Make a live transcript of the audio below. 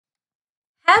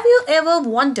Have you ever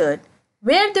wondered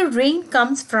where the rain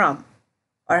comes from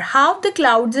or how the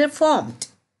clouds are formed?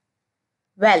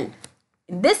 Well,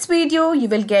 in this video you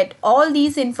will get all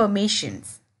these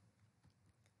informations.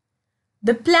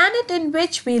 The planet in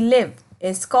which we live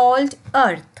is called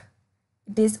Earth.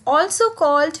 It is also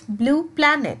called Blue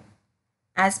Planet,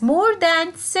 as more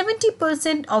than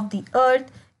 70% of the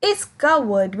Earth is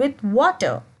covered with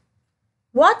water.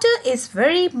 Water is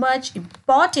very much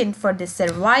important for the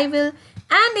survival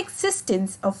and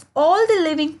existence of all the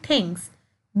living things,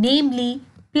 namely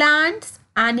plants,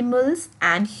 animals,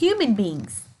 and human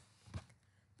beings.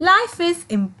 Life is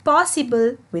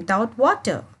impossible without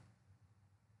water.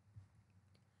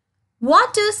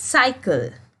 Water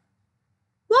cycle.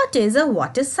 What is a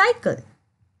water cycle?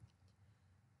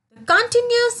 The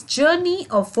continuous journey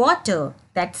of water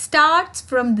that starts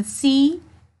from the sea,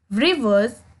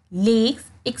 rivers, lakes,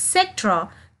 etc.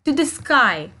 to the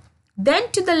sky,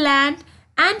 then to the land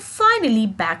and finally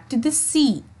back to the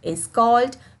sea is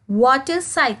called water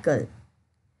cycle.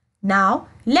 Now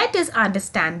let us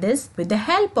understand this with the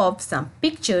help of some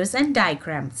pictures and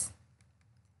diagrams.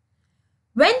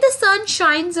 When the sun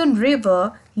shines on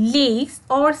river, lakes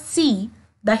or sea,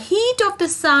 the heat of the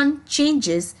sun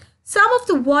changes some of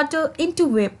the water into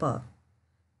vapor.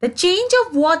 The change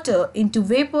of water into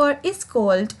vapor is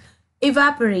called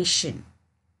evaporation.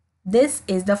 This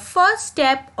is the first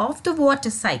step of the water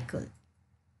cycle.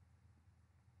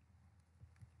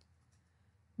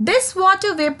 This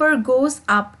water vapor goes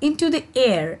up into the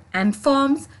air and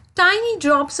forms tiny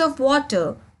drops of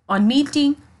water on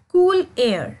meeting cool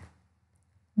air.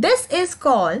 This is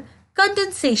called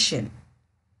condensation.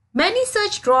 Many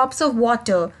such drops of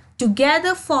water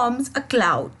together forms a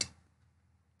cloud.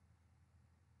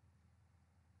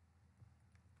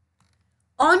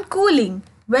 On cooling,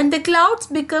 when the clouds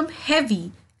become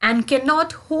heavy and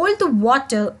cannot hold the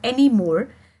water anymore,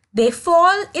 they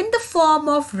fall in the form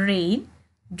of rain,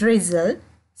 drizzle,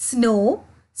 snow,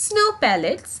 snow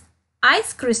pellets,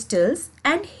 ice crystals,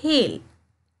 and hail.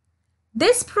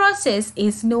 This process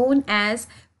is known as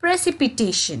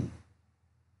precipitation.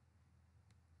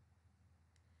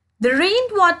 The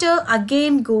rainwater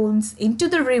again goes into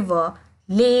the river,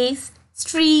 lakes,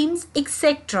 streams,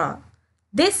 etc.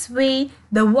 This way,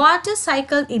 the water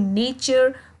cycle in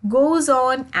nature goes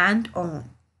on and on.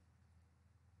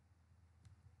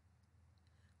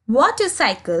 Water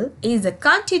cycle is a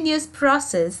continuous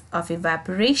process of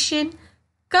evaporation,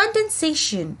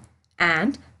 condensation,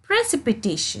 and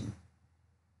precipitation.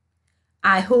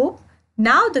 I hope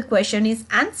now the question is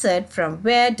answered from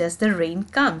where does the rain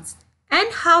comes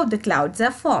and how the clouds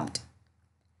are formed.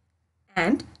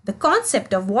 And the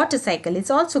concept of water cycle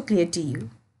is also clear to you.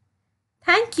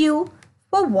 Thank you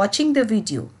for watching the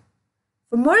video.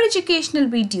 For more educational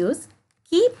videos,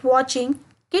 keep watching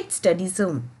Kids Study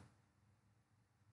Zone.